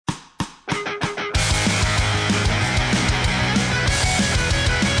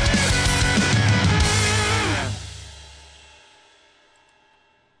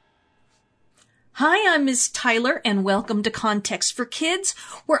Hi, I'm Miss Tyler, and welcome to Context for Kids,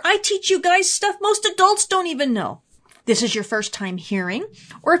 where I teach you guys stuff most adults don't even know. This is your first time hearing,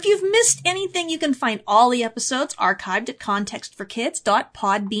 or if you've missed anything, you can find all the episodes archived at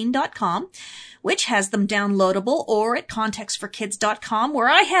contextforkids.podbean.com, which has them downloadable, or at contextforkids.com, where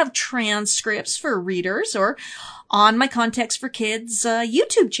I have transcripts for readers, or on my Context for Kids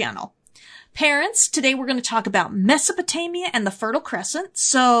YouTube channel. Parents, today we're going to talk about Mesopotamia and the Fertile Crescent,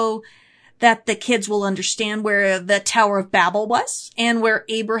 so that the kids will understand where the Tower of Babel was and where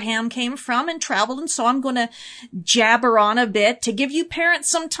Abraham came from and traveled. And so I'm going to jabber on a bit to give you parents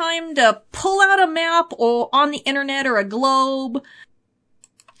some time to pull out a map or on the internet or a globe.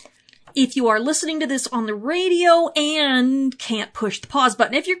 If you are listening to this on the radio and can't push the pause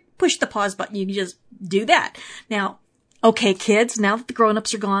button, if you push the pause button, you can just do that. Now, okay, kids, now that the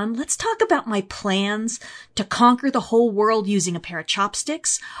grown-ups are gone, let's talk about my plans to conquer the whole world using a pair of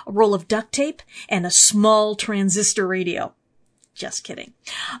chopsticks, a roll of duct tape, and a small transistor radio. Just kidding.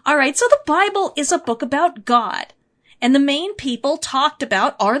 All right, so the Bible is a book about God, and the main people talked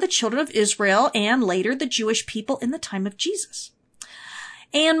about are the children of Israel and later the Jewish people in the time of Jesus.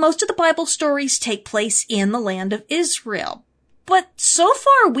 And most of the Bible stories take place in the land of Israel. But so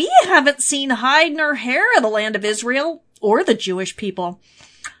far, we haven't seen hide nor hair of the land of Israel or the Jewish people.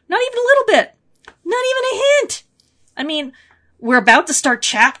 Not even a little bit. Not even a hint. I mean, we're about to start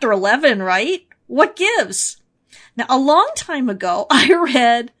chapter 11, right? What gives? Now, a long time ago, I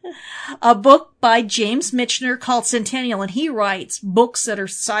read a book by James Michener called Centennial, and he writes books that are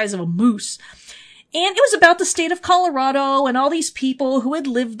the size of a moose. And it was about the state of Colorado and all these people who had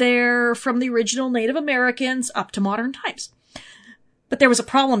lived there from the original Native Americans up to modern times. But there was a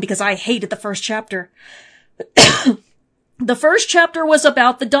problem because I hated the first chapter. The first chapter was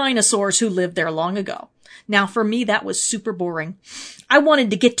about the dinosaurs who lived there long ago. Now, for me, that was super boring. I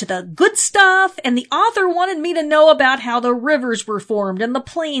wanted to get to the good stuff, and the author wanted me to know about how the rivers were formed and the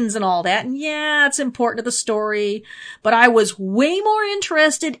plains and all that. And yeah, it's important to the story, but I was way more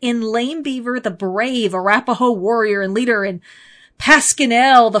interested in Lame Beaver, the brave Arapaho warrior and leader, and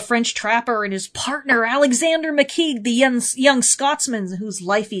Pasquinel, the French trapper, and his partner, Alexander McKeague, the young Scotsman whose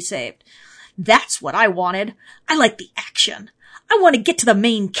life he saved. That's what I wanted. I like the action. I want to get to the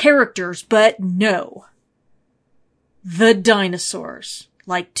main characters, but no. The dinosaurs.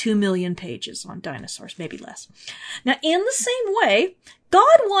 Like 2 million pages on dinosaurs, maybe less. Now, in the same way,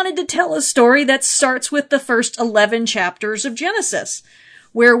 God wanted to tell a story that starts with the first 11 chapters of Genesis,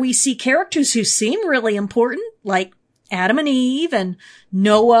 where we see characters who seem really important, like Adam and Eve, and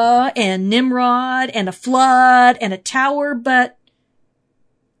Noah, and Nimrod, and a flood, and a tower, but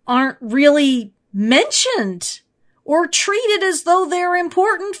aren't really mentioned or treated as though they're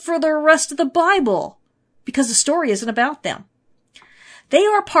important for the rest of the Bible, because the story isn't about them. They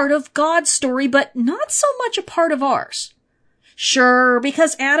are part of God's story, but not so much a part of ours. Sure,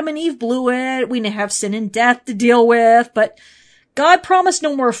 because Adam and Eve blew it, we now have sin and death to deal with, but God promised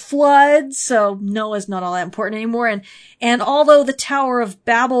no more floods, so Noah's not all that important anymore. And although the Tower of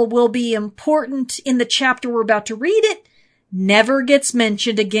Babel will be important in the chapter we're about to read, it never gets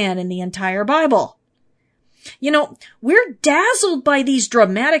mentioned again in the entire Bible. You know, we're dazzled by these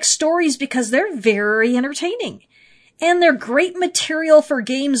dramatic stories because they're very entertaining, and they're great material for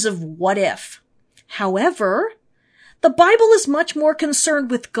games of what if. However, the Bible is much more concerned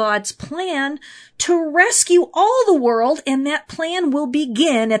with God's plan to rescue all the world, and that plan will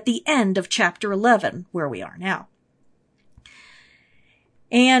begin at the end of chapter 11, where we are now.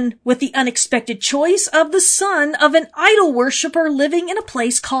 And with the unexpected choice of the son of an idol worshiper living in a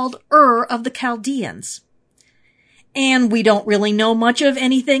place called Ur of the Chaldeans. And we don't really know much of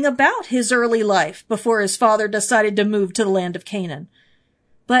anything about his early life before his father decided to move to the land of Canaan.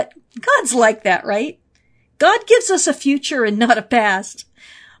 But God's like that, right? God gives us a future and not a past.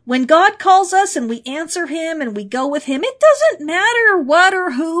 When God calls us and we answer him and we go with him, it doesn't matter what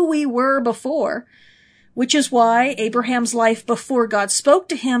or who we were before. Which is why Abraham's life before God spoke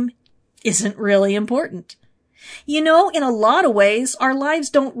to him isn't really important. You know, in a lot of ways, our lives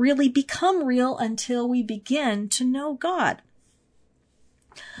don't really become real until we begin to know God.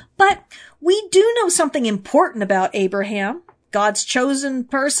 But we do know something important about Abraham, God's chosen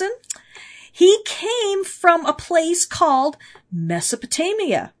person. He came from a place called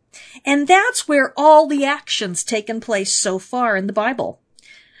Mesopotamia, and that's where all the action's taken place so far in the Bible.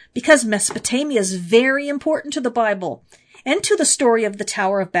 Because Mesopotamia is very important to the Bible and to the story of the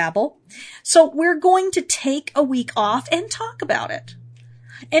Tower of Babel. So we're going to take a week off and talk about it.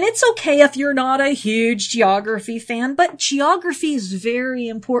 And it's okay if you're not a huge geography fan, but geography is very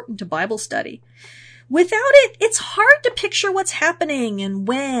important to Bible study. Without it, it's hard to picture what's happening and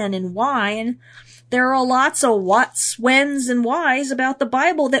when and why. And There are lots of whats, whens, and whys about the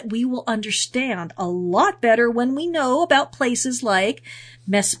Bible that we will understand a lot better when we know about places like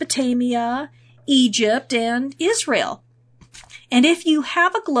Mesopotamia, Egypt, and Israel. And if you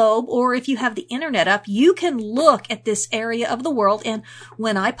have a globe or if you have the internet up, you can look at this area of the world. And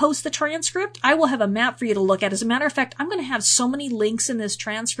when I post the transcript, I will have a map for you to look at. As a matter of fact, I'm going to have so many links in this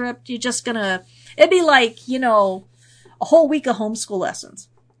transcript. It'd be like, a whole week of homeschool lessons.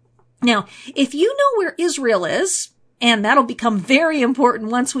 Now, if you know where Israel is, and that'll become very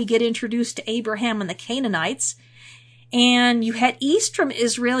important once we get introduced to Abraham and the Canaanites, and you head east from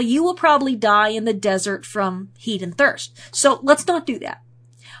Israel, you will probably die in the desert from heat and thirst. So let's not do that.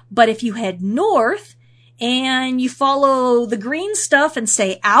 But if you head north and you follow the green stuff and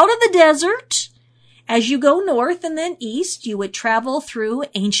say out of the desert, as you go north and then east, you would travel through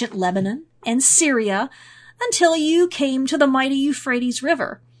ancient Lebanon and Syria until you came to the mighty Euphrates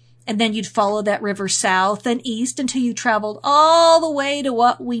River. And then you'd follow that river south and east until you traveled all the way to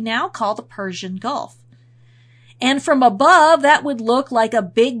what we now call the Persian Gulf. And from above, that would look like a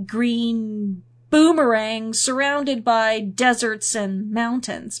big green boomerang surrounded by deserts and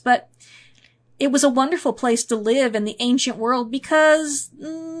mountains. But it was a wonderful place to live in the ancient world because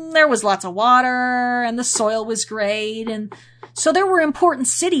there was lots of water and the soil was great. And so there were important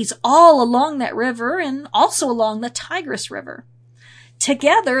cities all along that river and also along the Tigris River.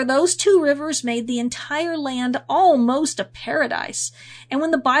 Together, those two rivers made the entire land almost a paradise. And when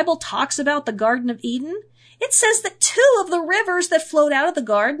the Bible talks about the Garden of Eden, it says that two of the rivers that flowed out of the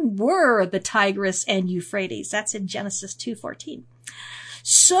garden were the Tigris and Euphrates. That's in Genesis 2:14.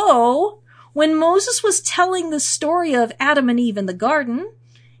 So, when Moses was telling the story of Adam and Eve in the garden,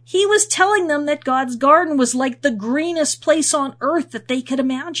 he was telling them that God's garden was like the greenest place on earth that they could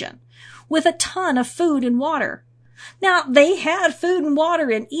imagine, with a ton of food and water. Now, they had food and water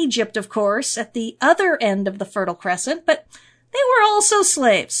in Egypt, of course, at the other end of the Fertile Crescent, but they were also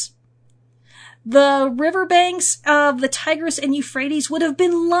slaves. The riverbanks of the Tigris and Euphrates would have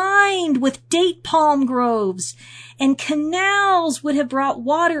been lined with date palm groves, and canals would have brought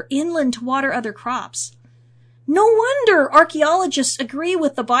water inland to water other crops. No wonder archaeologists agree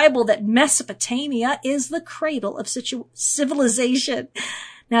with the Bible that Mesopotamia is the cradle of civilization.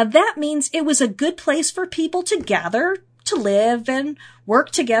 Now that means it was a good place for people to gather, to live, and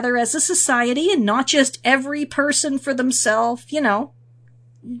work together as a society, and not just every person for themselves,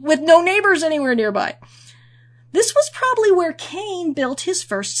 with no neighbors anywhere nearby. This was probably where Cain built his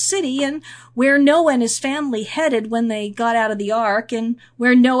first city and where Noah and his family headed when they got out of the ark and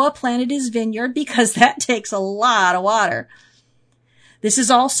where Noah planted his vineyard because that takes a lot of water. This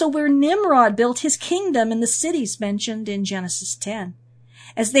is also where Nimrod built his kingdom and the cities mentioned in Genesis 10.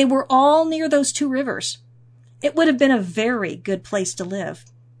 As they were all near those two rivers, it would have been a very good place to live.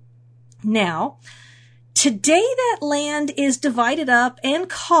 Now, today that land is divided up and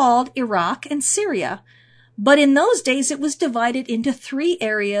called Iraq and Syria, but in those days it was divided into three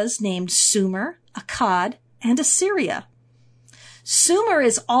areas named Sumer, Akkad, and Assyria. Sumer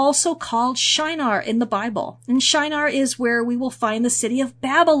is also called Shinar in the Bible, and Shinar is where we will find the city of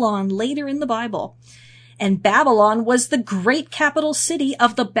Babylon later in the Bible. And Babylon was the great capital city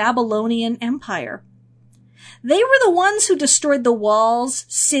of the Babylonian Empire. They were the ones who destroyed the walls,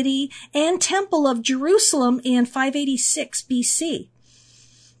 city, and temple of Jerusalem in 586 BC.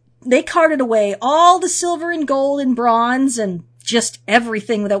 They carted away all the silver and gold and bronze and just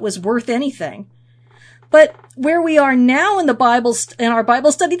everything that was worth anything. But where we are now in our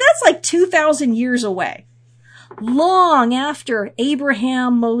Bible study, that's like 2,000 years away. Long after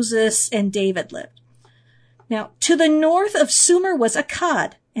Abraham, Moses, and David lived. Now, to the north of Sumer was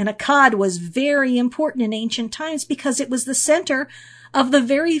Akkad, and Akkad was very important in ancient times because it was the center of the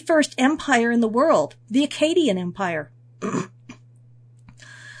very first empire in the world, the Akkadian Empire.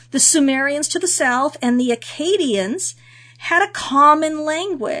 The Sumerians to the south and the Akkadians had a common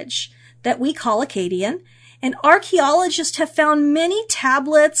language that we call Akkadian, and archaeologists have found many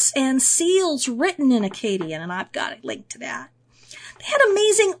tablets and seals written in Akkadian, and I've got a link to that. They had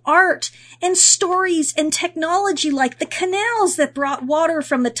amazing art and stories and technology like the canals that brought water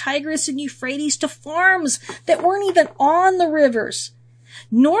from the Tigris and Euphrates to farms that weren't even on the rivers.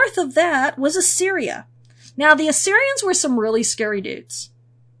 North of that was Assyria. Now, the Assyrians were some really scary dudes.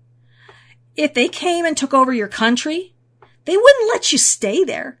 If they came and took over your country, they wouldn't let you stay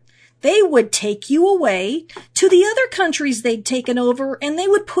there. They would take you away to the other countries they'd taken over, and they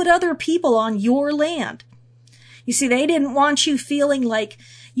would put other people on your land. You see, they didn't want you feeling like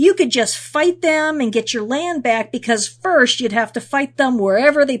you could just fight them and get your land back, because first you'd have to fight them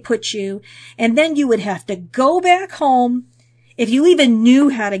wherever they put you, and then you would have to go back home, if you even knew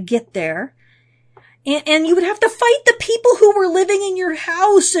how to get there. And you would have to fight the people who were living in your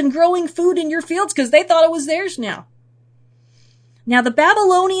house and growing food in your fields because they thought it was theirs now. Now, the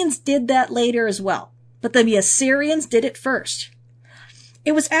Babylonians did that later as well, but the Assyrians did it first.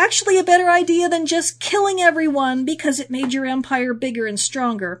 It was actually a better idea than just killing everyone because it made your empire bigger and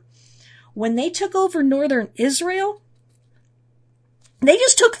stronger. When they took over northern Israel, they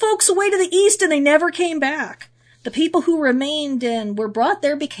just took folks away to the east and they never came back. The people who remained and were brought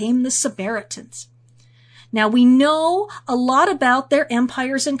there became the Samaritans. Now, we know a lot about their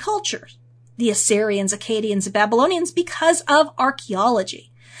empires and cultures, the Assyrians, Akkadians, and Babylonians, because of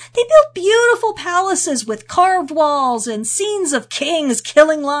archaeology. They built beautiful palaces with carved walls and scenes of kings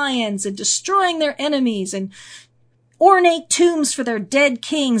killing lions and destroying their enemies, and ornate tombs for their dead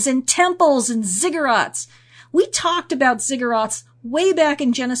kings, and temples and ziggurats. We talked about ziggurats way back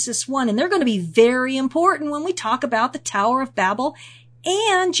in Genesis 1, and they're going to be very important when we talk about the Tower of Babel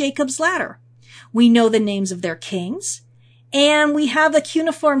and Jacob's Ladder. We know the names of their kings, and we have the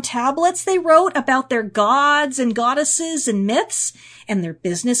cuneiform tablets they wrote about their gods and goddesses and myths and their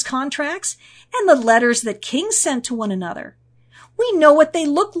business contracts and the letters that kings sent to one another. We know what they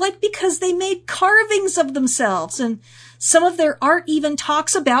looked like because they made carvings of themselves, and some of their art even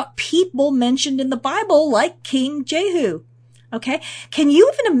talks about people mentioned in the Bible like King Jehu. Okay? Can you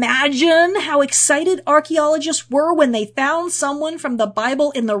even imagine how excited archaeologists were when they found someone from the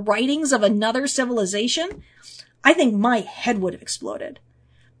Bible in the writings of another civilization? I think my head would have exploded.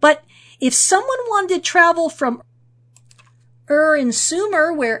 But if someone wanted to travel from Ur and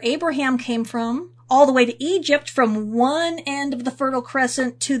Sumer, where Abraham came from, all the way to Egypt from one end of the Fertile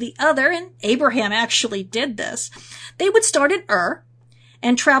Crescent to the other, and Abraham actually did this, they would start at Ur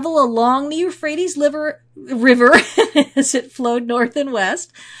and travel along the Euphrates River as it flowed north and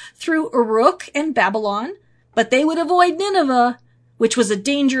west through Uruk and Babylon, but they would avoid Nineveh, which was a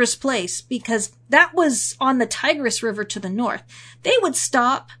dangerous place because that was on the Tigris River to the north. They would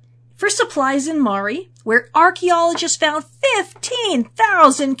stop for supplies in Mari, where archaeologists found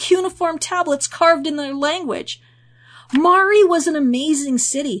 15,000 cuneiform tablets carved in their language. Mari was an amazing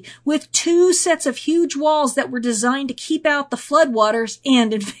city with 2 sets of huge walls that were designed to keep out the floodwaters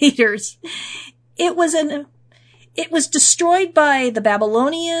and invaders. It was destroyed by the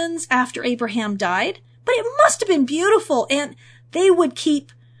Babylonians after Abraham died, but it must have been beautiful, and they would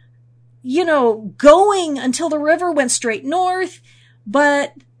keep, going until the river went straight north,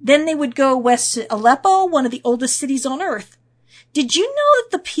 but then they would go west to Aleppo, one of the oldest cities on earth. Did you know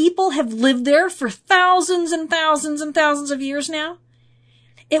that the people have lived there for thousands and thousands and thousands of years now?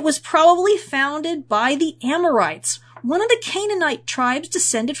 It was probably founded by the Amorites, one of the Canaanite tribes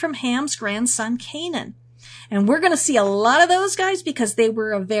descended from Ham's grandson Canaan. And we're going to see a lot of those guys because they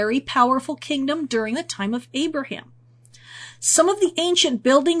were a very powerful kingdom during the time of Abraham. Some of the ancient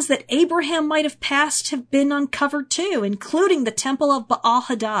buildings that Abraham might have passed have been uncovered too, including the Temple of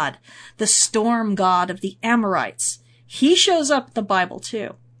Baal-Hadad, the storm god of the Amorites. He shows up in the Bible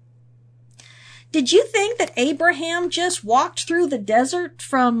too. Did you think that Abraham just walked through the desert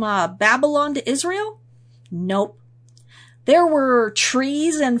from Babylon to Israel? Nope. There were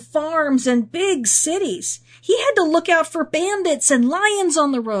trees and farms and big cities. He had to look out for bandits and lions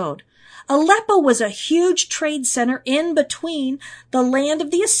on the road. Aleppo was a huge trade center in between the land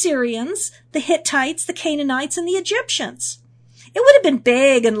of the Assyrians, the Hittites, the Canaanites, and the Egyptians. It would have been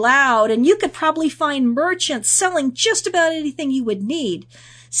big and loud, and you could probably find merchants selling just about anything you would need.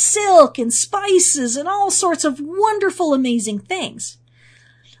 Silk and spices and all sorts of wonderful, amazing things.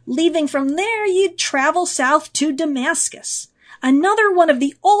 Leaving from there, you'd travel south to Damascus, another one of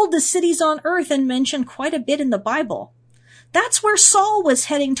the oldest cities on earth and mentioned quite a bit in the Bible. That's where Saul was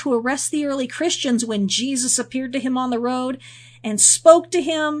heading to arrest the early Christians when Jesus appeared to him on the road and spoke to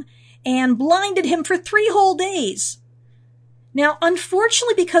him and blinded him for 3 whole days. Now,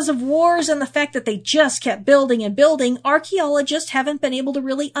 unfortunately, because of wars and the fact that they just kept building and building, archaeologists haven't been able to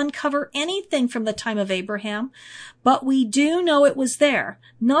really uncover anything from the time of Abraham, but we do know it was there,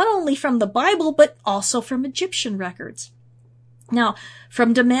 not only from the Bible, but also from Egyptian records. Now,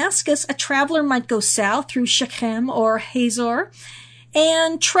 from Damascus, a traveler might go south through Shechem or Hazor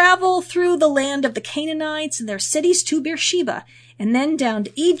and travel through the land of the Canaanites and their cities to Beersheba, and then down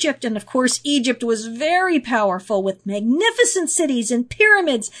to Egypt. And of course, Egypt was very powerful with magnificent cities and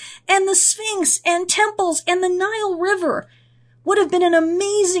pyramids and the Sphinx and temples and the Nile River. Would have been an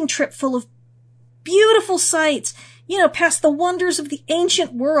amazing trip full of beautiful sights, past the wonders of the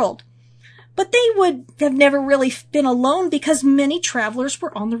ancient world. But they would have never really been alone because many travelers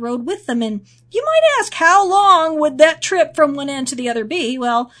were on the road with them. And you might ask, how long would that trip from one end to the other be?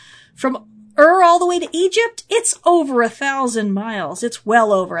 Well, from Ur all the way to Egypt, it's over 1,000 miles. It's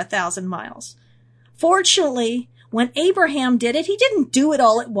well over 1,000 miles. Fortunately, when Abraham did it, he didn't do it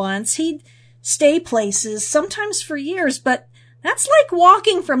all at once. He'd stay places, sometimes for years, but that's like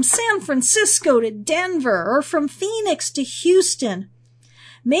walking from San Francisco to Denver or from Phoenix to Houston.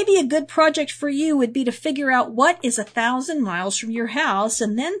 Maybe a good project for you would be to figure out what is 1,000 miles from your house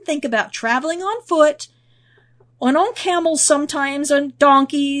and then think about traveling on foot, on camels sometimes, on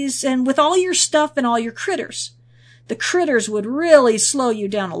donkeys, and with all your stuff and all your critters. The critters would really slow you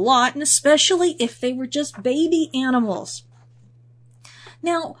down a lot, and especially if they were just baby animals.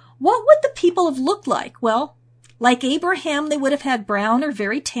 Now, what would the people have looked like? Well, like Abraham, they would have had brown or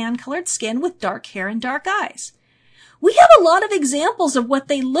very tan-colored skin with dark hair and dark eyes. We have a lot of examples of what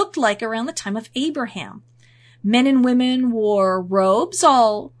they looked like around the time of Abraham. Men and women wore robes,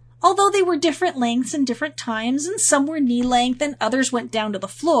 although they were different lengths and different times, and some were knee-length and others went down to the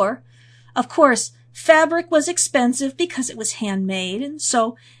floor. Of course, fabric was expensive because it was handmade, and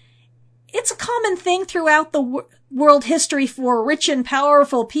so it's a common thing throughout the world history for rich and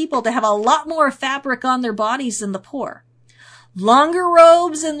powerful people to have a lot more fabric on their bodies than the poor. Longer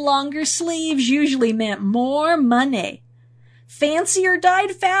robes and longer sleeves usually meant more money. Fancier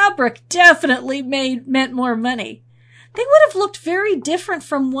dyed fabric definitely meant more money. They would have looked very different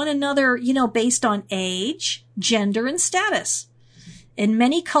from one another, based on age, gender, and status. In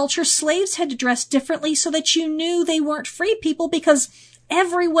many cultures, slaves had to dress differently so that you knew they weren't free people because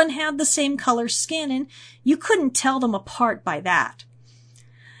everyone had the same color skin and you couldn't tell them apart by that.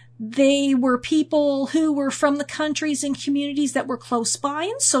 They were people who were from the countries and communities that were close by,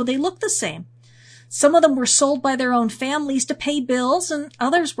 and so they looked the same. Some of them were sold by their own families to pay bills, and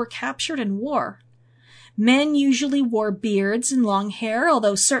others were captured in war. Men usually wore beards and long hair,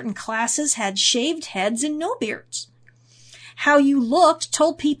 although certain classes had shaved heads and no beards. How you looked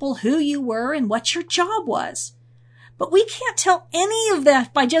told people who you were and what your job was. But we can't tell any of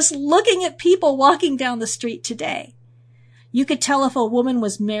that by just looking at people walking down the street today. You could tell if a woman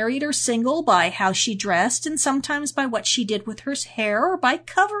was married or single by how she dressed, and sometimes by what she did with her hair or by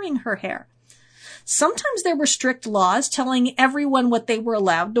covering her hair. Sometimes there were strict laws telling everyone what they were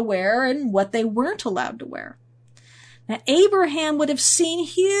allowed to wear and what they weren't allowed to wear. Now, Abraham would have seen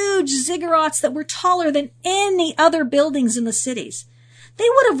huge ziggurats that were taller than any other buildings in the cities. They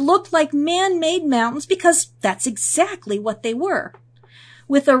would have looked like man-made mountains because that's exactly what they were,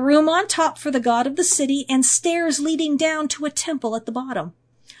 with a room on top for the god of the city and stairs leading down to a temple at the bottom.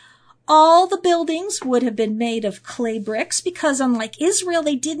 All the buildings would have been made of clay bricks because, unlike Israel,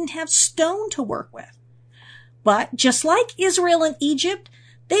 they didn't have stone to work with. But just like Israel and Egypt,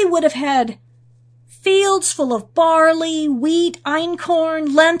 they would have had fields full of barley, wheat,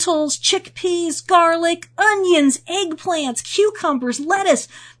 einkorn, lentils, chickpeas, garlic, onions, eggplants, cucumbers, lettuce,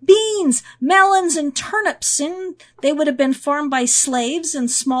 beans, melons, and turnips. And they would have been farmed by slaves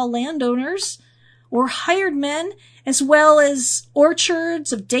and small landowners or hired men, as well as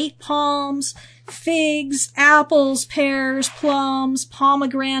orchards of date palms, figs, apples, pears, plums,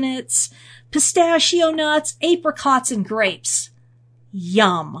 pomegranates, pistachio nuts, apricots, and grapes.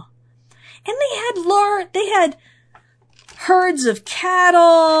 Yum. And they had herds of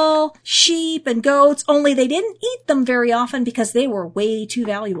cattle, sheep, and goats, only they didn't eat them very often because they were way too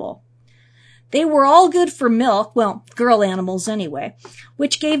valuable. They were all good for milk, well, girl animals anyway,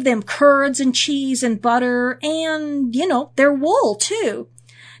 which gave them curds and cheese and butter and, their wool too.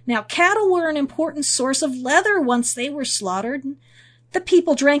 Now, cattle were an important source of leather once they were slaughtered. The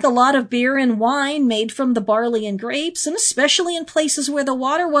people drank a lot of beer and wine made from the barley and grapes, and especially in places where the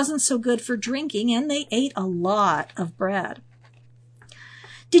water wasn't so good for drinking, and they ate a lot of bread.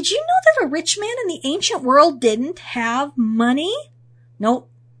 Did you know that a rich man in the ancient world didn't have money? Nope.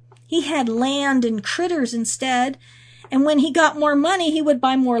 He had land and critters instead, and when he got more money, he would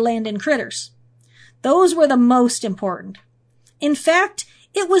buy more land and critters. Those were the most important. In fact,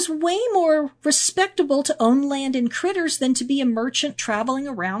 it was way more respectable to own land and critters than to be a merchant traveling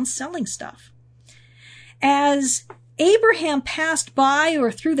around selling stuff. As Abraham passed by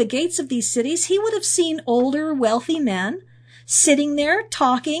or through the gates of these cities, he would have seen older, wealthy men sitting there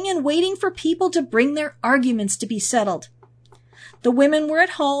talking and waiting for people to bring their arguments to be settled. The women were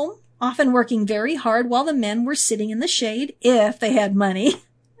at home, often working very hard while the men were sitting in the shade, if they had money.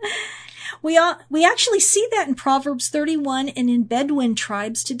 We actually see that in Proverbs 31 and in Bedouin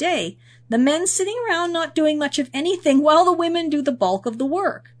tribes today. The men sitting around not doing much of anything while the women do the bulk of the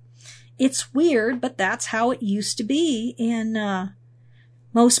work. It's weird, but that's how it used to be in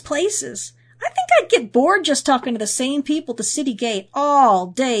most places. I think I'd get bored just talking to the same people at the city gate all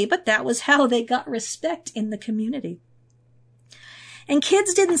day, but that was how they got respect in the community. And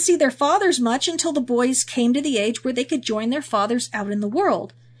kids didn't see their fathers much until the boys came to the age where they could join their fathers out in the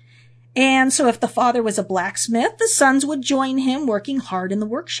world. And so if the father was a blacksmith, the sons would join him working hard in the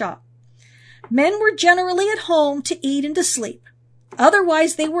workshop. Men were generally at home to eat and to sleep.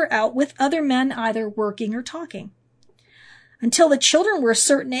 Otherwise, they were out with other men either working or talking. Until the children were a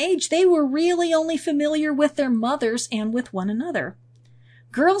certain age, they were really only familiar with their mothers and with one another.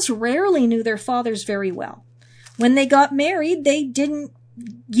 Girls rarely knew their fathers very well. When they got married, they didn't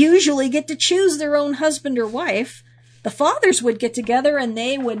usually get to choose their own husband or wife. The fathers would get together and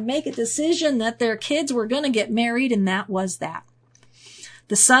they would make a decision that their kids were going to get married, and that was that.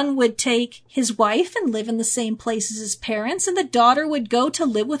 The son would take his wife and live in the same place as his parents, and the daughter would go to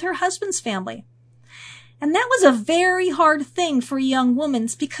live with her husband's family. And that was a very hard thing for a young woman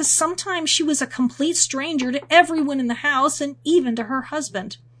because sometimes she was a complete stranger to everyone in the house and even to her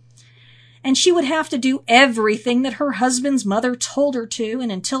husband. And she would have to do everything that her husband's mother told her to,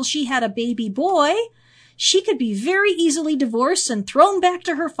 and until she had a baby boy, she could be very easily divorced and thrown back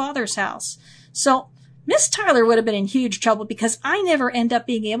to her father's house. So Miss Tyler would have been in huge trouble because I never end up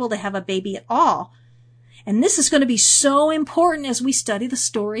being able to have a baby at all. And this is going to be so important as we study the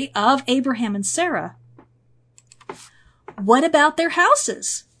story of Abraham and Sarah. What about their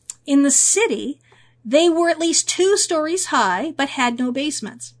houses? In the city, they were at least 2 stories high, but had no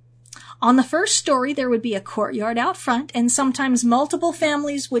basements. On the first story, there would be a courtyard out front, and sometimes multiple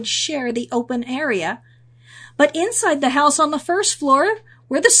families would share the open area. But inside the house on the first floor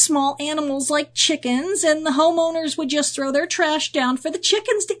were the small animals like chickens, and the homeowners would just throw their trash down for the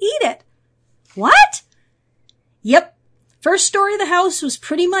chickens to eat it. What? Yep. First story of the house was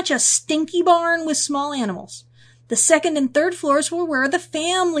pretty much a stinky barn with small animals. The second and third floors were where the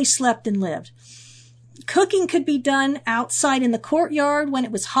family slept and lived. Cooking could be done outside in the courtyard when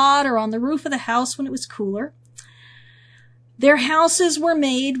it was hot or on the roof of the house when it was cooler. Their houses were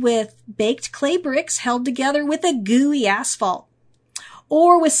made with baked clay bricks held together with a gooey asphalt,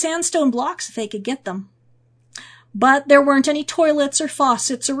 or with sandstone blocks if they could get them. But there weren't any toilets or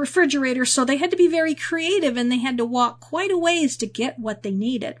faucets or refrigerators, so they had to be very creative and they had to walk quite a ways to get what they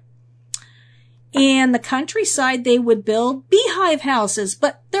needed. In the countryside, they would build beehive houses,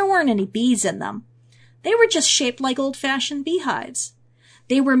 but there weren't any bees in them. They were just shaped like old-fashioned beehives.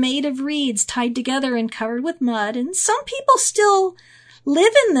 They were made of reeds tied together and covered with mud, and some people still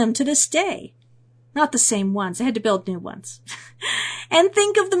live in them to this day. Not the same ones. They had to build new ones. And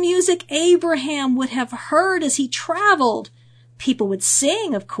think of the music Abraham would have heard as he traveled. People would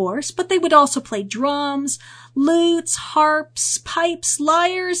sing, of course, but they would also play drums, lutes, harps, pipes,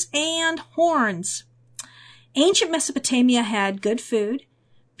 lyres, and horns. Ancient Mesopotamia had good food,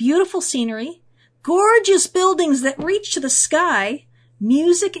 beautiful scenery, gorgeous buildings that reached to the sky,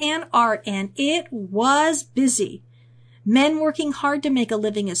 music and art, and it was busy. Men working hard to make a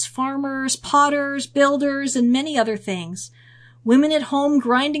living as farmers, potters, builders, and many other things. Women at home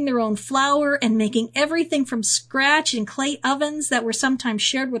grinding their own flour and making everything from scratch in clay ovens that were sometimes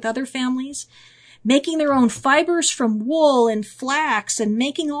shared with other families. Making their own fibers from wool and flax and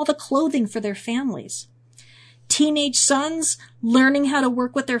making all the clothing for their families. Teenage sons learning how to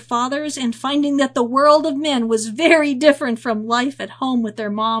work with their fathers and finding that the world of men was very different from life at home with their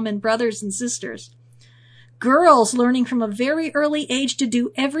mom and brothers and sisters. Girls learning from a very early age to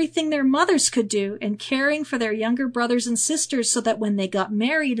do everything their mothers could do and caring for their younger brothers and sisters so that when they got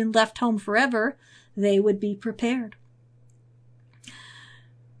married and left home forever, they would be prepared.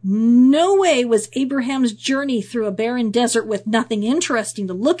 No way was Abraham's journey through a barren desert with nothing interesting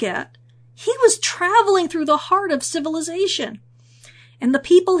to look at. He was traveling through the heart of civilization. And the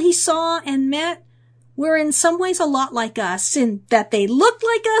people he saw and met were in some ways a lot like us, in that they looked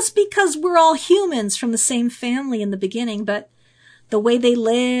like us because we're all humans from the same family in the beginning, but the way they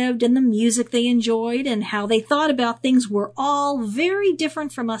lived and the music they enjoyed and how they thought about things were all very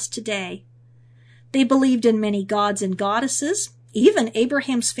different from us today. They believed in many gods and goddesses, even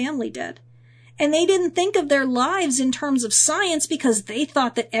Abraham's family did. And they didn't think of their lives in terms of science because they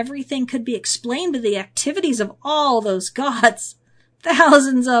thought that everything could be explained by the activities of all those gods,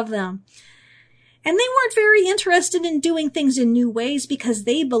 thousands of them. And they weren't very interested in doing things in new ways because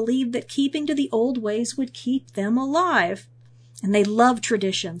they believed that keeping to the old ways would keep them alive. And they loved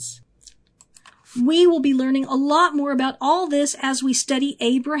traditions. We will be learning a lot more about all this as we study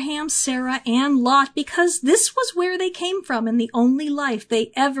Abraham, Sarah, and Lot, because this was where they came from and the only life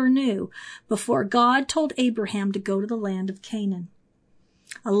they ever knew before God told Abraham to go to the land of Canaan.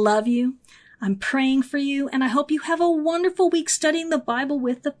 I love you. I'm praying for you, and I hope you have a wonderful week studying the Bible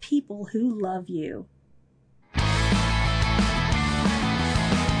with the people who love you.